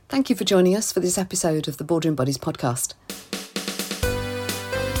Thank you for joining us for this episode of the Boardroom Buddies podcast.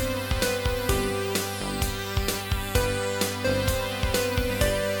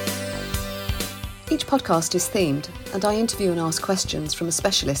 Each podcast is themed, and I interview and ask questions from a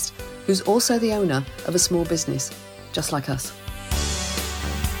specialist who's also the owner of a small business, just like us.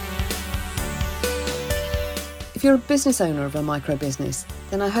 If you're a business owner of a micro business,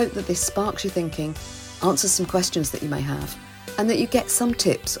 then I hope that this sparks your thinking, answers some questions that you may have, and that you get some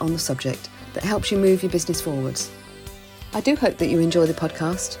tips on the subject that helps you move your business forwards. I do hope that you enjoy the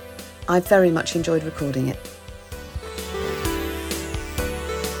podcast. I very much enjoyed recording it.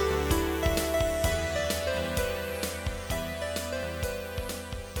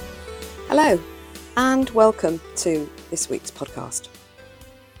 Hello, and welcome to this week's podcast.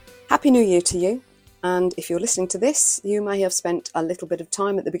 Happy New Year to you, and if you're listening to this, you may have spent a little bit of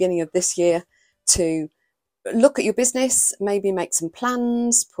time at the beginning of this year to look at your business, maybe make some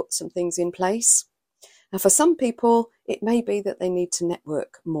plans, put some things in place. Now, for some people, it may be that they need to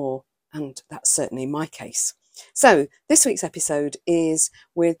network more, and that's certainly my case. So this week's episode is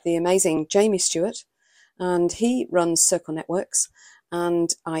with the amazing Jamie Stewart, and he runs Circle Networks,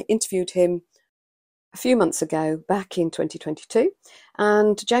 and I interviewed him a few months ago, back in 2022,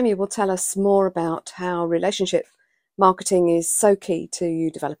 and Jamie will tell us more about how relationship marketing is so key to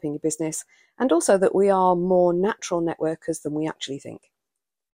you developing your business, and also that we are more natural networkers than we actually think.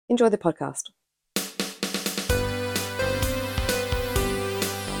 Enjoy the podcast.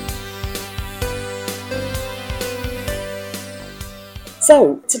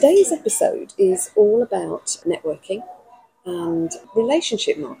 So today's episode is all about networking and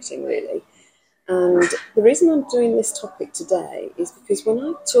relationship marketing, really. And the reason I'm doing this topic today is because when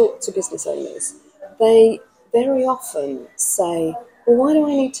I talk to business owners, they very often say, well, why do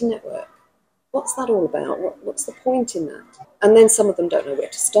I need to network? What's that all about? What's the point in that? And then some of them don't know where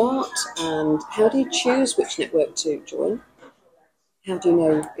to start. And how do you choose which network to join? How do you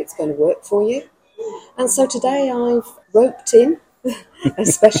know it's going to work for you? And so today I've roped in a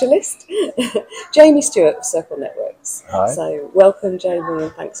specialist, Jamie Stewart of Circle Networks. Hi. So welcome, Jamie,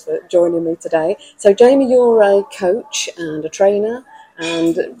 and thanks for joining me today. So Jamie, you're a coach and a trainer,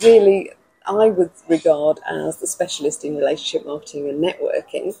 and really I would regard as the specialist in relationship marketing and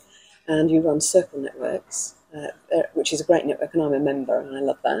networking. And you run Circle Networks, which is a great network, and I'm a member, and I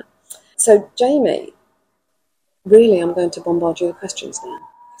love that. So, Jamie, really, I'm going to bombard you with questions now.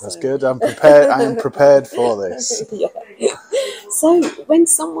 That's good. I'm prepared. I am prepared for this. Yeah. So, when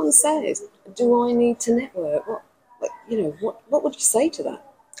someone says, "Do I need to network?" What would you say to that?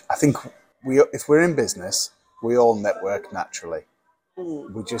 I think if we're in business, we all network naturally.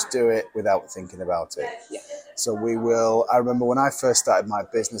 We just do it without thinking about it. Yeah. So I remember when I first started my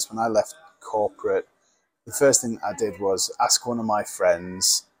business, when I left corporate, the first thing I did was ask one of my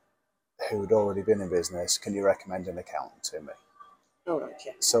friends who'd already been in business, can you recommend an accountant to me? Oh, right,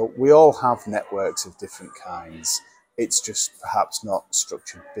 yeah. So we all have networks of different kinds. It's just perhaps not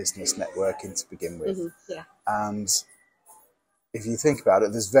structured business networking to begin with. Mm-hmm. Yeah. And if you think about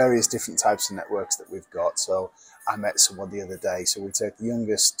it, there's various different types of networks that we've got. So I met someone the other day. So we took the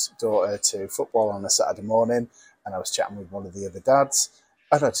youngest daughter to football on a Saturday morning, and I was chatting with one of the other dads,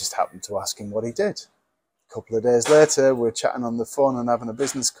 and I just happened to ask him what he did. A couple of days later, we're chatting on the phone and having a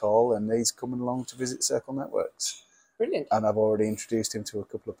business call, and he's coming along to visit Circle Networks. Brilliant. And I've already introduced him to a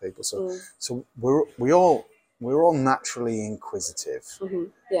couple of people. So we're all naturally inquisitive. Mm-hmm.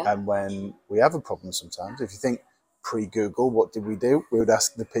 Yeah. And when we have a problem sometimes, if you think pre-Google, what did we do? We would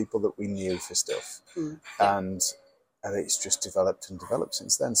ask the people that we knew for stuff. Yeah. And it's just developed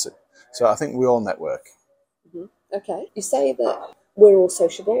since then. So I think we all network. Mm-hmm. Okay. You say that we're all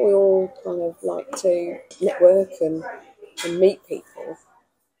sociable. We all kind of like to network and meet people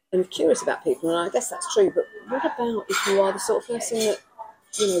and curious about people. And I guess that's true. But what about if you are the sort of person that,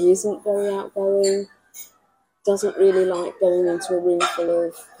 isn't very outgoing, doesn't really like going into a room full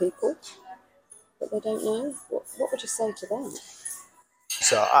of people that they don't know? What would you say to that?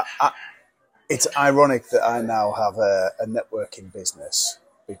 So it's ironic that I now have a networking business,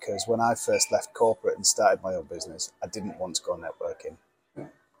 because when I first left corporate and started my own business, I didn't want to go networking.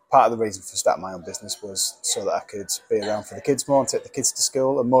 Part of the reason for starting my own business was so that I could be around for the kids more and take the kids to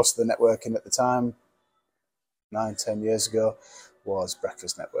school. And most of the networking at the time, 9-10 years ago, was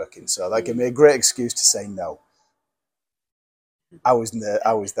breakfast networking. So that gave me a great excuse to say no. I was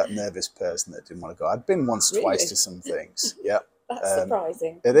that nervous person that didn't want to go. I'd been once, Really? twice to some things. Yeah. That's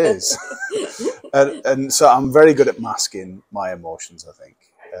surprising. It is. and so I'm very good at masking my emotions, I think.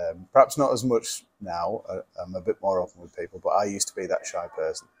 Perhaps not as much now. I'm a bit more open with people, but I used to be that shy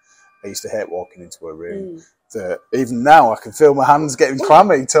person. I used to hate walking into a room, that even now I can feel my hands getting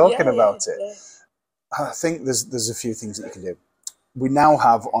clammy talking about it. Yeah. I think there's a few things that you can do. We now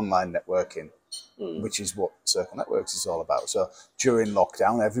have online networking, which is what Circle Networks is all about. So during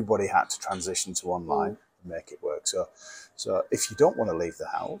lockdown, everybody had to transition to online and make it work. So if you don't want to leave the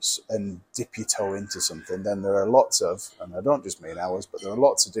house and dip your toe into something, then there are lots of, and I don't just mean ours, but there are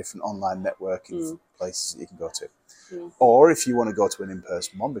lots of different online networking places that you can go to. Or if you want to go to an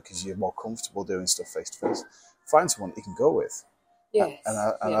in-person one because you're more comfortable doing stuff face-to-face, find someone that you can go with. Yes.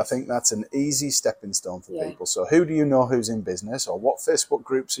 I think that's an easy stepping stone for people. So who do you know who's in business, or what Facebook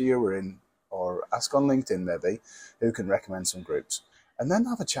groups are you in, or ask on LinkedIn maybe who can recommend some groups, and then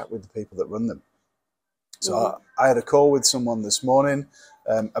have a chat with the people that run them. So I had a call with someone this morning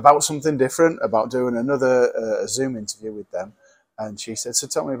about something different, about doing another Zoom interview with them, and she said, "So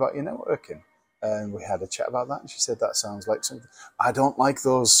tell me about your networking." And we had a chat about that, and she said, "That sounds like something." I don't like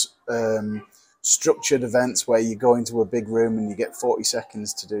those structured events where you go into a big room and you get 40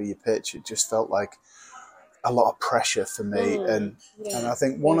 seconds to do your pitch. It just felt like a lot of pressure for me. And I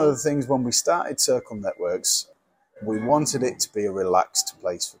think one of the things when we started Circle Networks, we wanted it to be a relaxed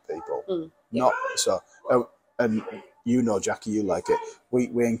place for people. Not so, and you know, Jackie, you like it.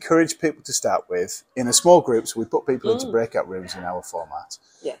 We encourage people to start with, in a small group, so we put people into breakout rooms in our format.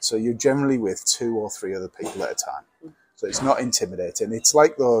 So you're generally with 2 or 3 other people at a time. So it's not intimidating. It's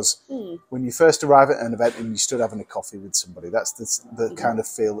like those, when you first arrive at an event and you stood having a coffee with somebody, that's the kind of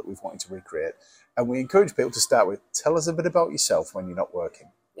feel that we've wanted to recreate. And we encourage people to start with, tell us a bit about yourself when you're not working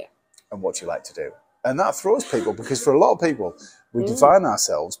and what you like to do. And that throws people, because for a lot of people, we define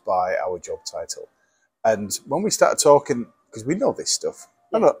ourselves by our job title. And when we start talking, because we know this stuff,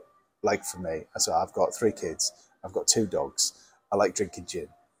 I know, like for me, so I've got 3 kids, I've got 2 dogs, I like drinking gin,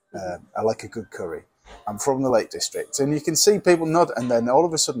 I like a good curry. I'm from the Lake District, and you can see people nod, and then all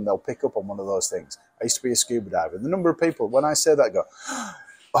of a sudden they'll pick up on one of those things. I used to be a scuba diver. The number of people, when I say that, go,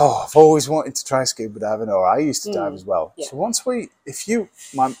 "Oh, I've always wanted to try scuba diving," or "I used to dive as well." So once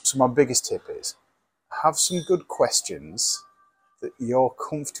my biggest tip is, have some good questions that you're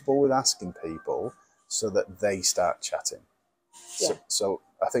comfortable with asking people so that they start chatting. So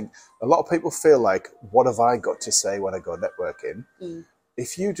I think a lot of people feel like, what have I got to say when I go networking?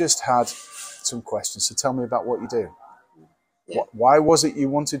 If you just had some questions, so tell me about what you do. Why was it you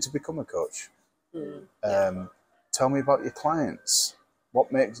wanted to become a coach? Tell me about your clients.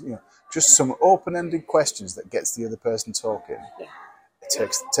 What makes, just some open-ended questions that gets the other person talking.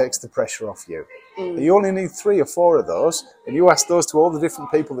 It takes the pressure off you. You only need 3 or 4 of those, and you ask those to all the different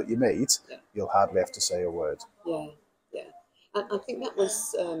people that you meet, you'll hardly have to say a word. And I think that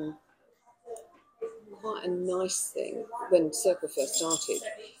was quite a nice thing when Circle first started.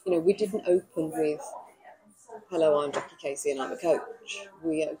 We didn't open with, "Hello, I'm Jackie Casey and I'm a coach."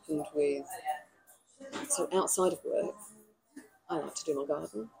 We opened with, "So outside of work, I like to do my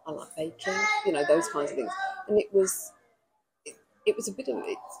garden, I like baking," those kinds of things. And it was a bit of,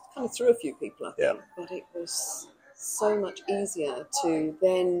 it kind of threw a few people, I think, but it was so much easier to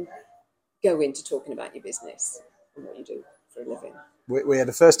then go into talking about your business and what you do for a living. We had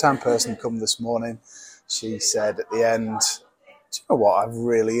a first-time person come this morning. She said at the end, "Do you know what? I've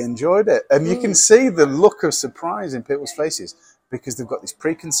really enjoyed it." And you can see the look of surprise in people's faces, because they've got this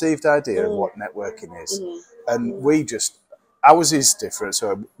preconceived idea of what networking is. And ours is different.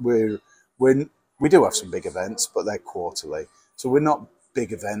 So we do have some big events, but they're quarterly. So we're not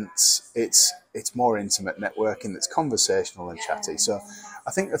big events. It's more intimate networking that's conversational and chatty. So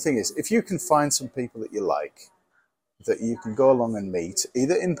I think the thing is, if you can find some people that you like, that you can go along and meet,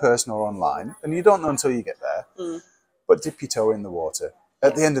 either in person or online, and you don't know until you get there, but dip your toe in the water.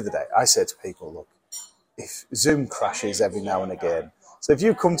 At the end of the day, I say to people, look, if Zoom crashes every now and again, so if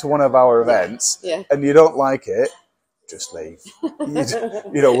you come to one of our events and you don't like it, just leave.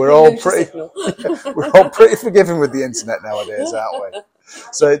 We're all pretty forgiving with the internet nowadays, aren't we?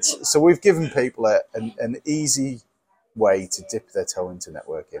 So we've given people an easy way to dip their toe into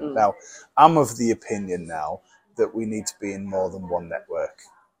networking. Now, I'm of the opinion now that we need to be in more than one network.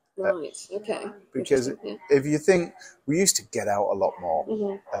 Right, okay. Because if you think, we used to get out a lot more.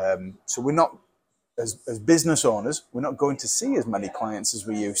 So we're not, as business owners, we're not going to see as many clients as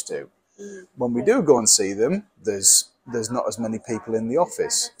we used to. When we do go and see them, there's not as many people in the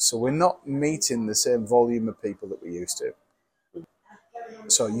office. So we're not meeting the same volume of people that we used to.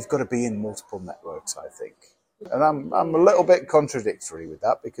 So you've got to be in multiple networks, I think. And I'm a little bit contradictory with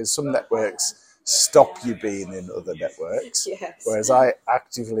that, because some networks stop you being in other networks, whereas I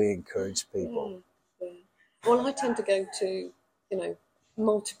actively encourage people. Well, I tend to go to,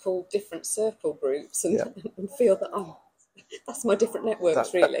 multiple different circle groups and feel that, That's my different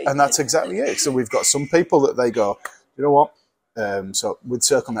networks, really. And that's exactly it. So we've got some people that they go, you know what? So with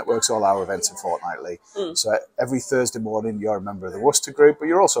Circle Networks, all our events are fortnightly. So every Thursday morning, you're a member of the Worcester group, but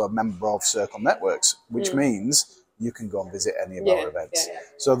you're also a member of Circle Networks, which means you can go and visit any of our events.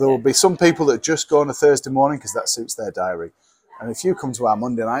 So there will be some people that just go on a Thursday morning because that suits their diary. And if you come to our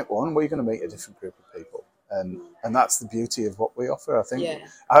Monday night one, we're going to meet a different group of people. And that's the beauty of what we offer, I think.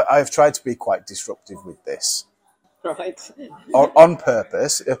 I've tried to be quite disruptive with this. Right. On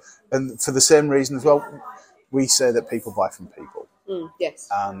purpose. And for the same reason as well, we say that people buy from people. Yes.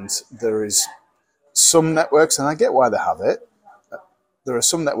 And there is some networks, and I get why they have it, there are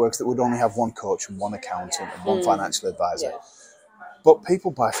some networks that would only have one coach and one accountant and one financial advisor. But people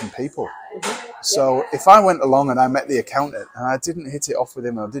buy from people. So if I went along and I met the accountant and I didn't hit it off with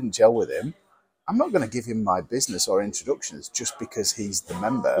him or didn't gel with him, I'm not going to give him my business or introductions just because he's the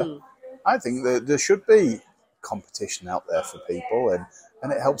member. I think that there should be competition out there for people,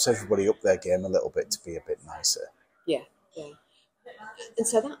 and it helps everybody up their game a little bit to be a bit nicer. Yeah. And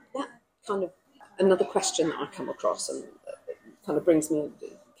so that kind of, another question that I come across and kind of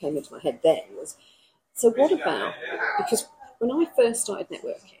came into my head then was, so what about, because when I first started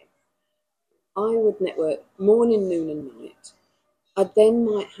networking, I would network morning, noon and night. I then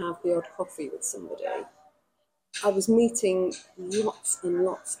might have the odd coffee with somebody. I was meeting lots and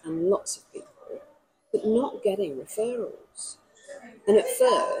lots and lots of people, but not getting referrals. And at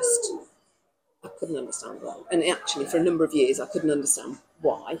first, I couldn't understand why. And actually, for a number of years, I couldn't understand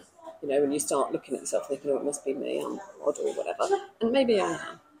why. You know, when you start looking at yourself thinking, oh, it must be me, I'm odd or whatever. And maybe I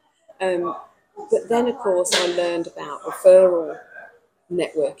am. But then, of course, I learned about referral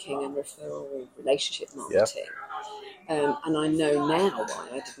networking and referral relationship marketing. And I know now why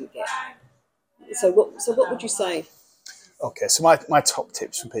I didn't get it. So what would you say? Okay, so my top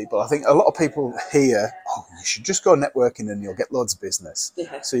tips for people. I think a lot of people hear, oh, you should just go networking and you'll get loads of business.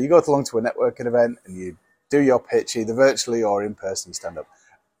 Yeah. So you go along to a networking event and you do your pitch, either virtually or in person, you stand up.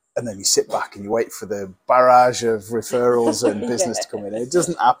 And then you sit back and you wait for the barrage of referrals and business to come in. It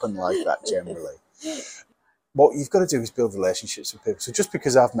doesn't happen like that generally. What you've got to do is build relationships with people. So just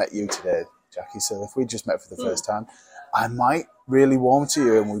because I've met you today, Jackie, so if we just met for the first time, I might really warm to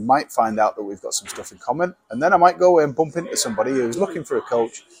you and we might find out that we've got some stuff in common. And then I might go away and bump into somebody who's looking for a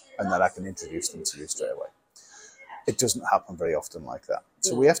coach and then I can introduce them to you straight away. It doesn't happen very often like that.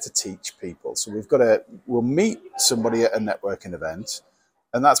 So we have to teach people. So we'll meet somebody at a networking event,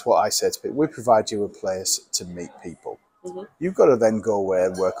 and that's what I say to people. We provide you a place to meet people. You've got to then go away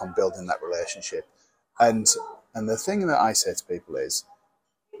and work on building that relationship. And the thing that I say to people is,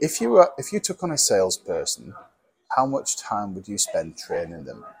 if you took on a salesperson, how much time would you spend training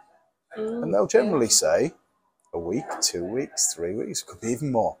them? And they'll generally say a week, 2 weeks, 3 weeks, could be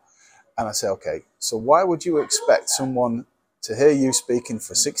even more. And I say, okay, so why would you expect someone to hear you speaking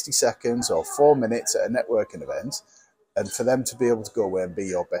for 60 seconds or 4 minutes at a networking event and for them to be able to go away and be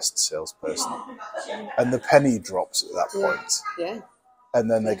your best salesperson? And the penny drops at that point. Yeah. And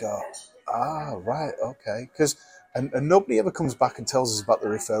then they go, right, okay. And nobody ever comes back and tells us about the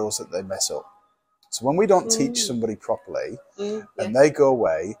referrals that they mess up. So when we don't teach somebody properly and they go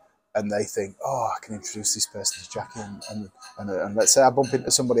away and they think, oh, I can introduce this person to Jackie and let's say I bump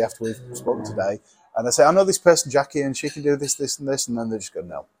into somebody after we've spoken today and I say, I know this person, Jackie, and she can do this, this and this, and then they just go,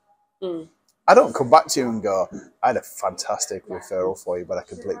 no. I don't come back to you and go, I had a fantastic referral for you, but I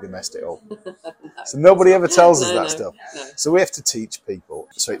completely messed it up. So nobody ever tells us that stuff. No. So we have to teach people.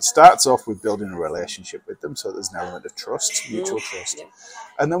 So it starts off with building a relationship with them, so there's an element of trust, mutual trust. Yeah.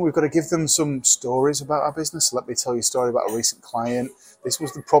 And then we've got to give them some stories about our business. So let me tell you a story about a recent client. This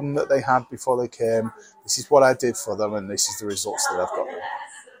was the problem that they had before they came. This is what I did for them, and this is the results that I've got them.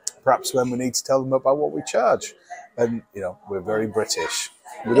 Perhaps when we need to tell them about what we charge. And, you know, we're very British.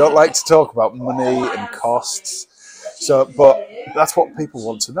 We don't like to talk about money and costs. So, but that's what people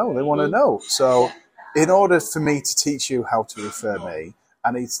want to know. They want to know. So in order for me to teach you how to refer me,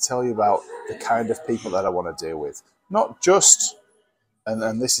 I need to tell you about the kind of people that I want to deal with. Not just,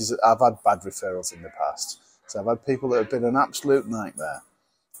 and this is, I've had bad referrals in the past. So I've had people that have been an absolute nightmare.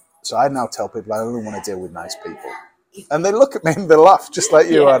 So I now tell people I only want to deal with nice people. And they look at me and they laugh just like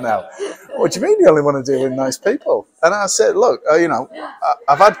you are now. What do you mean you only want to deal with nice people? And I said, look,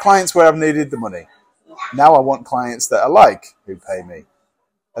 I've had clients where I've needed the money. Now I want clients that I like who pay me.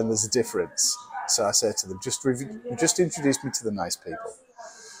 And there's a difference. So I said to them, just introduce me to the nice people.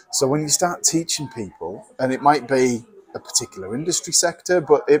 So when you start teaching people, and it might be a particular industry sector,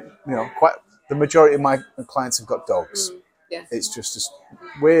 but quite the majority of my clients have got dogs. Yeah. It's just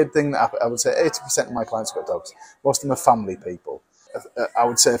a weird thing that I would say 80% of my clients have got dogs. Most of them are family people. I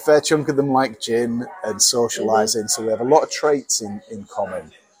would say a fair chunk of them like gin and socialising, so we have a lot of traits in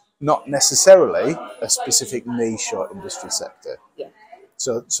common, not necessarily a specific niche or industry sector. Yeah.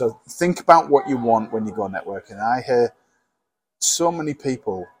 So think about what you want when you go networking. I hear so many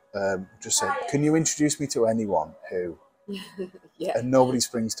people just say, "Can you introduce me to anyone who?" Yeah. And nobody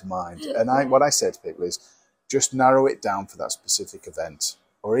springs to mind. And what I say to people is, just narrow it down for that specific event,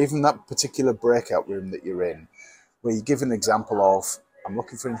 or even that particular breakout room that you're in, where you give an example of, I'm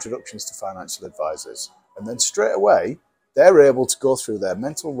looking for introductions to financial advisors. And then straight away, they're able to go through their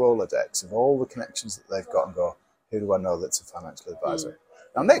mental Rolodex of all the connections that they've got and go, who do I know that's a financial advisor?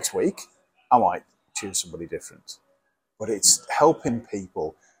 Now, next week, I might choose somebody different. But it's helping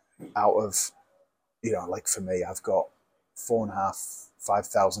people out of, like for me, I've got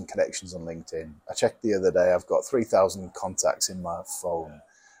 5,000 connections on LinkedIn. I checked the other day, I've got 3,000 contacts in my phone.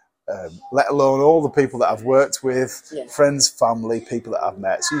 Let alone all the people that I've worked with, friends, family, people that I've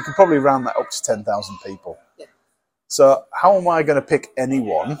met. So you can probably round that up to 10,000 people. Yeah. So how am I going to pick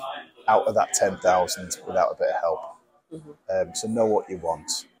anyone out of that 10,000 without a bit of help? So know what you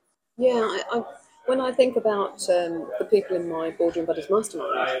want. Yeah, when I think about the people in my Boardroom Buddies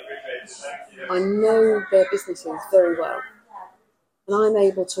Mastermind, I know their businesses very well. And I'm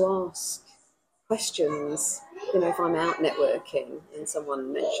able to ask questions, if I'm out networking and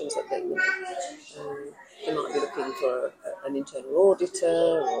someone mentions that they might be looking for an internal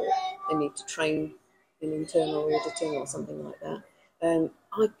auditor, or they need to train in internal auditing or something like that.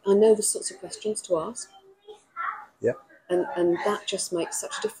 I know the sorts of questions to ask. Yeah. And that just makes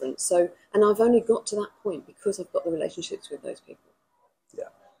such a difference. So, and I've only got to that point because I've got the relationships with those people. Yeah.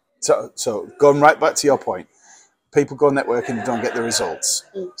 So going right back to your point, people go networking and don't get the results.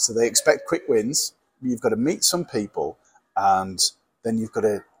 So they expect quick wins. You've got to meet some people, and then you've got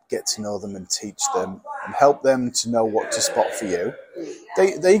to get to know them and teach them and help them to know what to spot for you.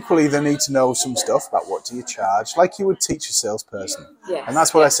 They equally need to know some stuff about what do you charge, like you would teach a salesperson. Yes. And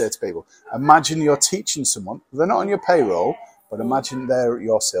that's what I say to people. Imagine you're teaching someone. They're not on your payroll, but imagine they're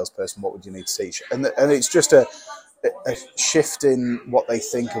your salesperson. What would you need to teach? And it's just a shift in what they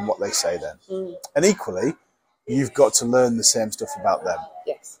think and what they say then. And equally, you've got to learn the same stuff about them.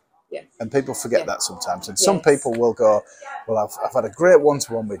 Yes. Yeah. And people forget that sometimes. And some people will go, well, I've had a great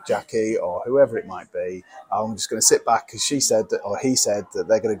one-to-one with Jackie or whoever it might be. I'm just going to sit back because she said that, or he said that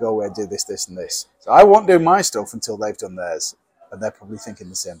they're going to go away and do this, this and this. So I won't do my stuff until they've done theirs. And they're probably thinking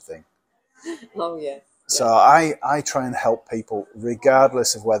the same thing. Oh, yeah. So I try and help people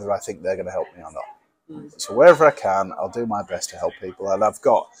regardless of whether I think they're going to help me or not. So wherever I can, I'll do my best to help people. And I've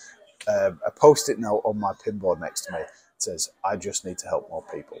got a post-it note on my pinboard next to me that says, I just need to help more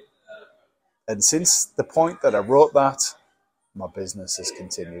people. And since the point that I wrote that, my business has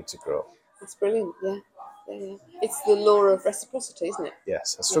continued to grow. That's brilliant, yeah. It's the law of reciprocity, isn't it?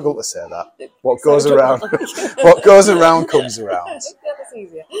 Yes, I struggle to say that. What goes around comes around. That's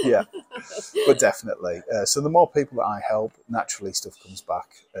easier. Yeah, but definitely. So the more people that I help, naturally stuff comes back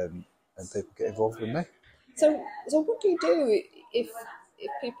and people get involved with me. So what do you do if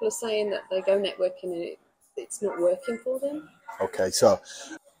people are saying that they go networking and it's not working for them? Okay, so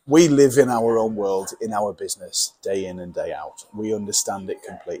we live in our own world, in our business, day in and day out. We understand it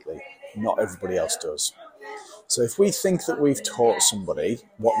completely. Not everybody else does. So if we think that we've taught somebody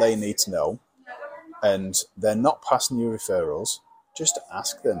what they need to know and they're not passing you referrals, just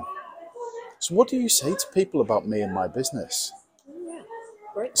ask them. So what do you say to people about me and my business? Yeah,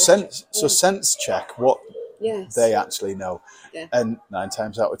 great. Sense check what they actually know. Yeah. And 9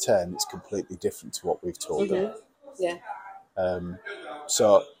 times out of 10, it's completely different to what we've told them. Yeah.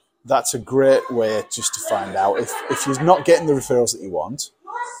 So that's a great way just to find out. If you're not getting the referrals that you want,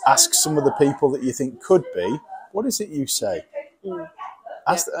 ask some of the people that you think could be, what is it you say?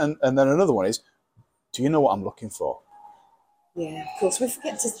 Ask, and then another one is, do you know what I'm looking for? Yeah, of course.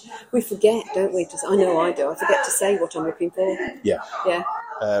 We forget, don't we? I know I do. I forget to say what I'm looking for. Yeah.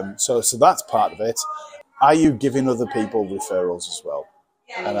 Yeah. So that's part of it. Are you giving other people referrals as well?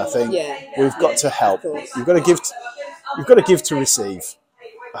 And I think we've got to help. You've got to give to receive,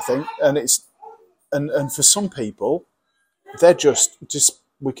 I think. And for some people, they're just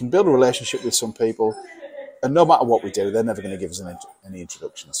we can build a relationship with some people, and no matter what we do, they're never going to give us any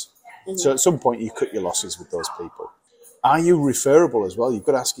introductions. So at some point, you cut your losses with those people. Are you referable as well? You've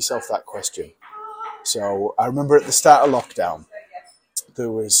got to ask yourself that question. So I remember at the start of lockdown, there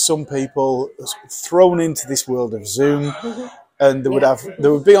was some people thrown into this world of Zoom, and they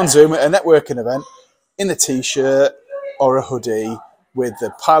would be on Zoom at a networking event in a t-shirt or a hoodie with a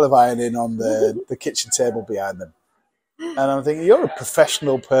pile of ironing on the kitchen table behind them. And I'm thinking, you're a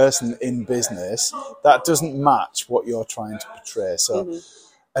professional person in business. That doesn't match what you're trying to portray. So,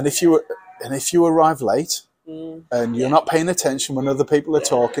 and if you arrive late and you're not paying attention when other people are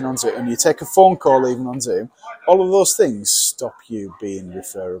talking on Zoom, and you take a phone call even on Zoom, all of those things stop you being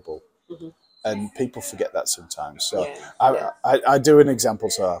referable. And people forget that sometimes. So I do an example,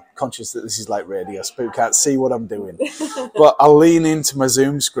 so I'm conscious that this is like radio, so people can't see what I'm doing. But I'll lean into my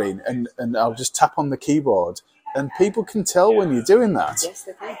Zoom screen and I'll just tap on the keyboard, and people can tell when you're doing that. Yes,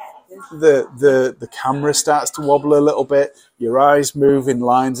 they can. The camera starts to wobble a little bit, your eyes move in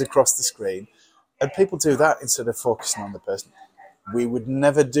lines across the screen, and people do that instead of focusing on the person. We would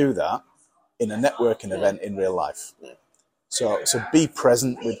never do that in a networking event in real life. No. So be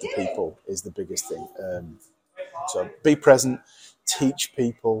present with the people is the biggest thing. So be present, teach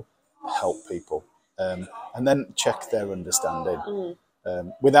people, help people, and then check their understanding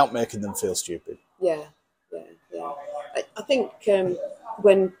without making them feel stupid. Yeah. I think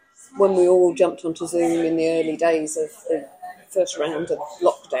when we all jumped onto Zoom in the early days of the first round of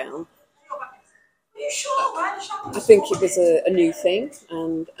lockdown, I think it was a new thing,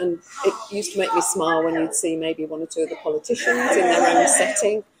 and it used to make me smile when you'd see maybe one or two of the politicians in their own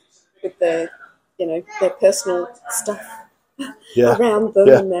setting with their personal stuff around them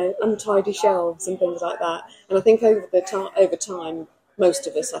and their untidy shelves and things like that. And I think over time, most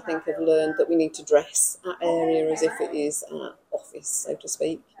of us, I think, have learned that we need to dress our area as if it is our office, so to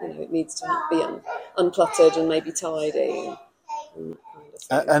speak. It needs to be uncluttered and maybe tidy.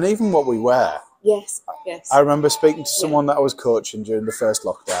 And even what we wear. Yes. I remember speaking to someone that I was coaching during the first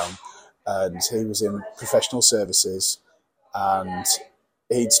lockdown, and he was in professional services, and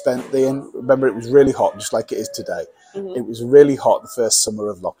he'd spent remember it was really hot, just like it is today. It was really hot the first summer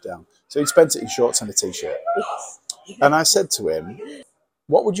of lockdown. So he'd spent it in shorts and a t-shirt. Yes. And I said to him,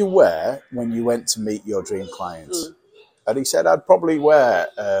 what would you wear when you went to meet your dream client? And he said, I'd probably wear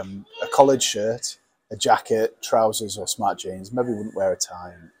a collared shirt, a jacket, trousers or smart jeans. Maybe wouldn't wear a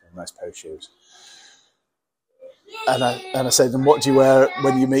tie and a nice pair of shoes. And I said, and what do you wear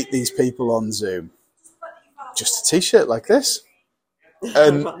when you meet these people on Zoom? Just a t-shirt like this.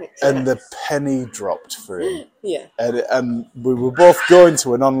 And and the penny dropped for him. Yeah. And we were both going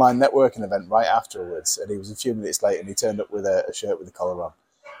to an online networking event right afterwards, and he was a few minutes late, and he turned up with a shirt with a collar on.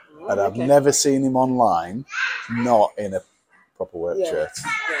 And I've never seen him online not in a proper work shirt.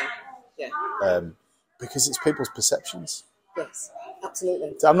 Because it's people's perceptions. Yes,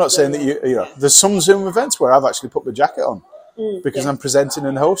 absolutely. So I'm not saying that there's some Zoom events where I've actually put my jacket on because I'm presenting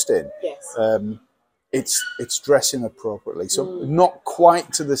and hosting. Yes. It's dressing appropriately. So not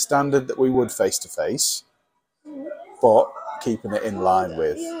quite to the standard that we would face to face, but keeping it in line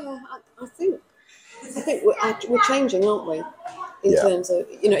with. Yeah, I think we're changing, aren't we? In terms of,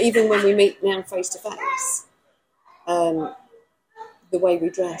 even when we meet now face to face, the way we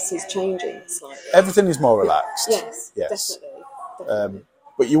dress is changing slightly. Everything is more relaxed. Yes. Definitely.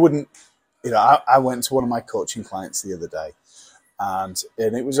 But you wouldn't, I went to one of my coaching clients the other day, and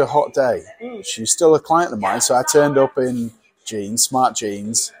it was a hot day. She's still a client of mine, so I turned up in jeans, smart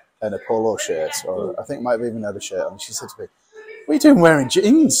jeans, and a polo shirt, or I think might have even had a shirt on. She said to me, what are you doing wearing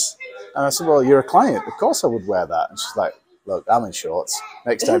jeans? And I said, well, you're a client. Of course I would wear that. And she's like, look, I'm in shorts.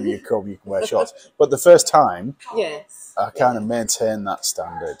 Next time you come, you can wear shorts. But the first time, I kind of maintain that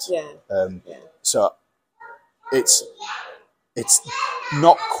standard. So it's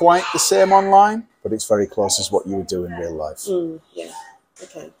not quite the same online, but it's very close as what you would do in real life. Okay.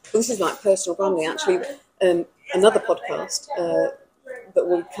 Well, this is like personal branding. Actually, another podcast that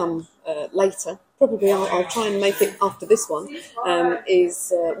will come later, probably I'll try and make it after this one,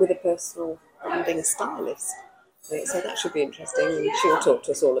 is with a personal branding stylist. So that should be interesting, and she'll talk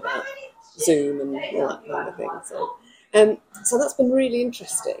to us all about Zoom and all that kind of thing. So that's been really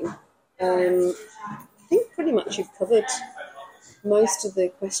interesting. I think pretty much you've covered most of the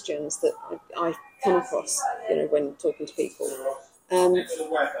questions that I come across, when talking to people.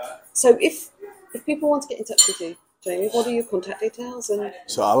 So if people want to get in touch with you, Jamie, what are your contact details?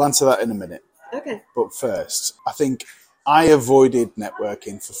 So I'll answer that in a minute. Okay. But first, I think I avoided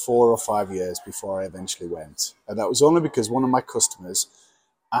networking for 4 or 5 years before I eventually went. And that was only because one of my customers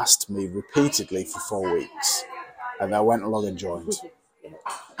asked me repeatedly for 4 weeks. And I went along and joined.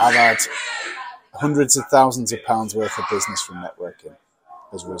 I've had hundreds of thousands of pounds worth of business from networking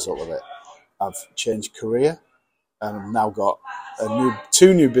as a result of it. I've changed career, and I've now got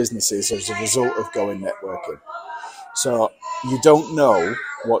two new businesses as a result of going networking. So you don't know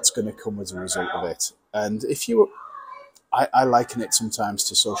what's going to come as a result of it. And I liken it sometimes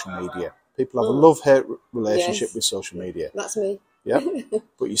to social media. People have a love-hate relationship with social media. That's me. Yeah,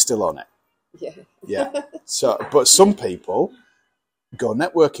 but you're still on it. Yeah. Yeah. So, but some people go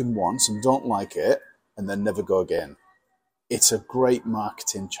networking once and don't like it and then never go again. It's a great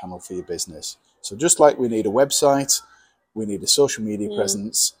marketing channel for your business. So just like we need a website, we need a social media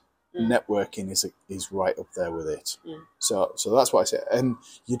presence, networking is right up there with it. So that's what I say. And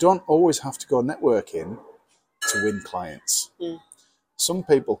you don't always have to go networking to win clients. Some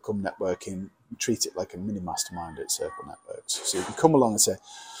people come networking, treat it like a mini mastermind at Circle Networks. So you can come along and say,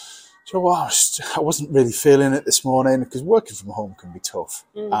 do you know what, I wasn't really feeling it this morning, because working from home can be tough.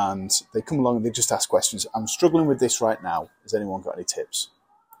 And they come along and they just ask questions. I'm struggling with this right now. Has anyone got any tips?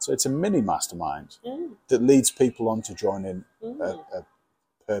 So it's a mini mastermind that leads people on to join in a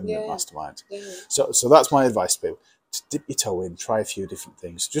permanent mastermind. So that's my advice to people. To dip your toe in, try a few different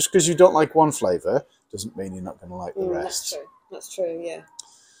things. Just because you don't like one flavour doesn't mean you're not going to like the rest. That's true, yeah.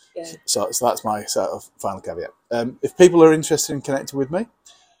 So that's my sort of final caveat. If people are interested in connecting with me,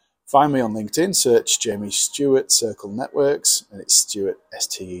 find me on LinkedIn, search Jamie Stewart, Circle Networks, and it's Stewart,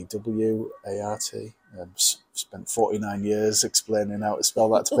 Stewart. Spent 49 years explaining how to spell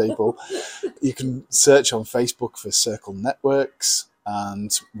that to people. You can search on Facebook for Circle Networks,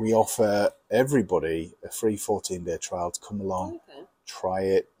 and we offer everybody a free 14-day trial to come along, try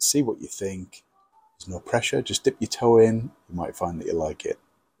it, see what you think. There's no pressure, just dip your toe in. You might find that you like it.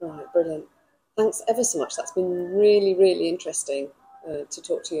 Right, brilliant. Thanks ever so much. That's been really, really interesting to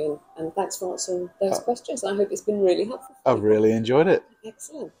talk to you, and thanks for answering those questions. I hope it's been really helpful. I've really enjoyed it.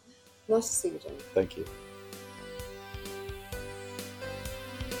 Excellent. Nice to see you, John. Thank you.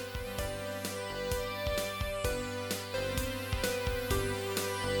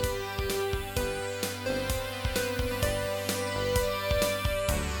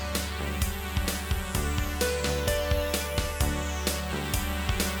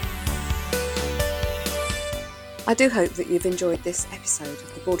 I do hope that you've enjoyed this episode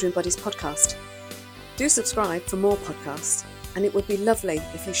of the Boardroom Buddies podcast. Do subscribe for more podcasts, and it would be lovely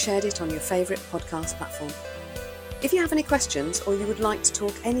if you shared it on your favourite podcast platform. If you have any questions or you would like to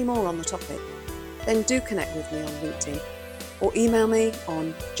talk any more on the topic, then do connect with me on LinkedIn or email me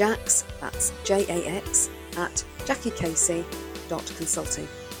on jax, that's JAX, @jackiecasey.consulting.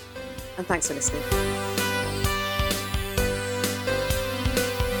 And thanks for listening.